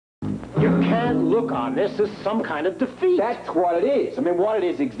You can't look on this as some kind of defeat. That's what it is. I mean, what it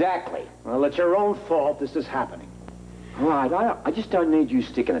is exactly. Well, it's your own fault this is happening. All right, I just don't need you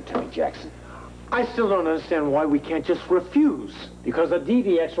sticking it to me, Jackson. I still don't understand why we can't just refuse. Because the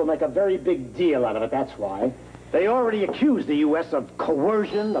DVX will make a very big deal out of it, that's why. They already accused the U.S. of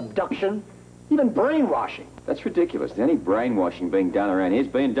coercion, abduction, even brainwashing. That's ridiculous. Any brainwashing being done around here is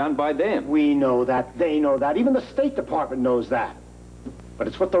being done by them. We know that. They know that. Even the State Department knows that. But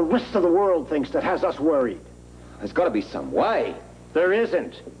it's what the rest of the world thinks that has us worried. There's got to be some way. There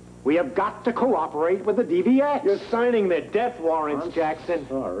isn't. We have got to cooperate with the DVX. You're signing their death warrants, Jackson.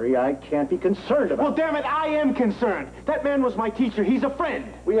 Sorry, I can't be concerned about Well, damn it, I am concerned. That man was my teacher. He's a friend.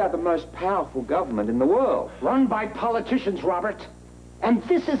 We are the most powerful government in the world. Run by politicians, Robert. And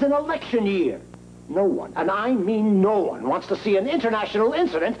this is an election year. No one, and I mean no one, wants to see an international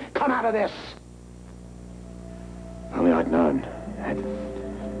incident come out of this. Only I'd known.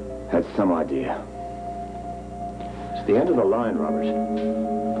 Had some idea. It's the end of the line, Robert.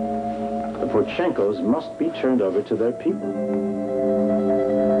 The Porchenkos must be turned over to their people.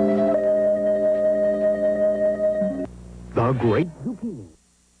 The Great Zucchini.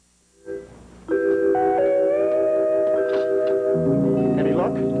 Any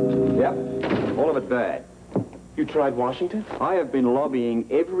luck? Yep, all of it bad. You tried Washington? I have been lobbying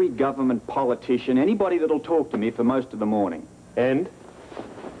every government politician, anybody that'll talk to me for most of the morning. And?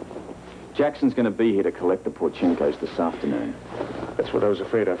 Jackson's going to be here to collect the Porchenkos this afternoon. That's what I was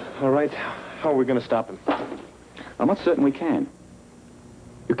afraid of. All right, how are we going to stop him? I'm not certain we can.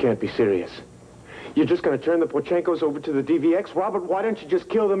 You can't be serious. You're just going to turn the Porchenkos over to the DVX? Robert, why don't you just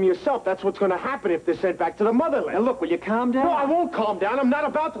kill them yourself? That's what's going to happen if they're sent back to the motherland. Now, look, will you calm down? No, I won't calm down. I'm not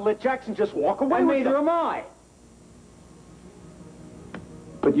about to let Jackson just walk away with neither them. am I.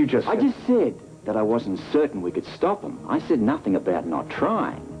 But you just... I just said that I wasn't certain we could stop him. I said nothing about not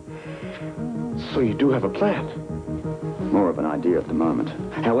trying. So you do have a plan? More of an idea at the moment.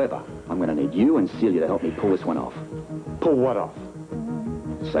 However, I'm going to need you and Celia to help me pull this one off. Pull what off?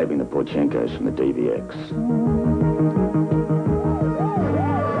 Saving the Porchenkos from the DVX.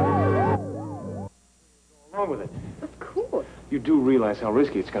 What's wrong with it? Of course. You do realize how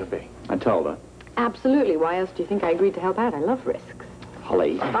risky it's going to be. I told her. Absolutely. Why else do you think I agreed to help out? I love risks.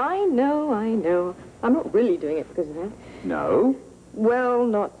 Holly. I know. I'm not really doing it because of that. No? Well,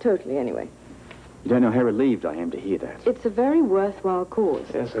 not totally, anyway. You don't know how relieved I am to hear that. It's a very worthwhile cause.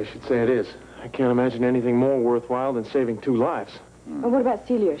 Yes, I should say it is. I can't imagine anything more worthwhile than saving 2 lives. And what about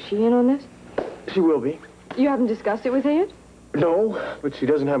Celia? Is she in on this? She will be. You haven't discussed it with her yet? No, but she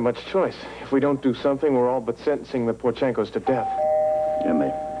doesn't have much choice. If we don't do something, we're all but sentencing the Porchenkos to death. Yeah,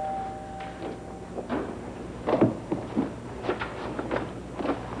 me.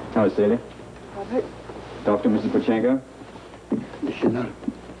 Hello, Celia. Robert? Dr. Mrs. Porchenko? Commissioner.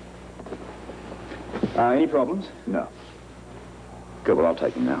 Any problems? No. Good, well, I'll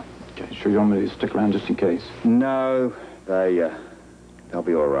take them now. Okay, sure you want me to stick around just in case? No, they'll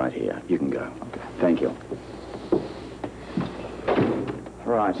be all right here. You can go. Okay. Thank you.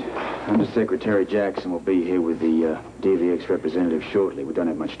 Right. Undersecretary Jackson will be here with the DVX representative shortly. We don't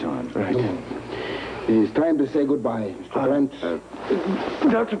have much time. Right. It is time to say goodbye, Mr. Brent.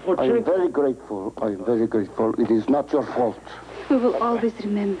 Dr. I am Porchenkos. very grateful. I am very grateful. It is not your fault. We will always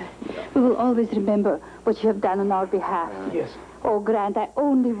remember. We will always remember what you have done on our behalf. Yes. Oh, Grant, I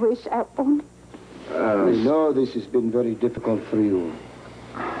only wish, I only... I know this has been very difficult for you.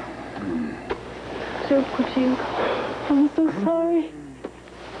 So, Porchenkos, I'm so sorry.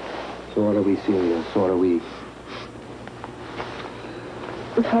 So are we, Celia. So are we.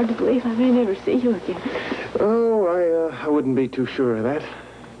 It's hard to believe I may never see you again. Oh, I wouldn't be too sure of that.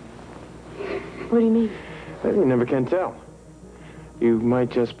 What do you mean? Well, you never can tell. You might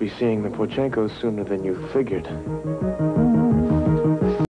just be seeing the Porchenkos sooner than you figured.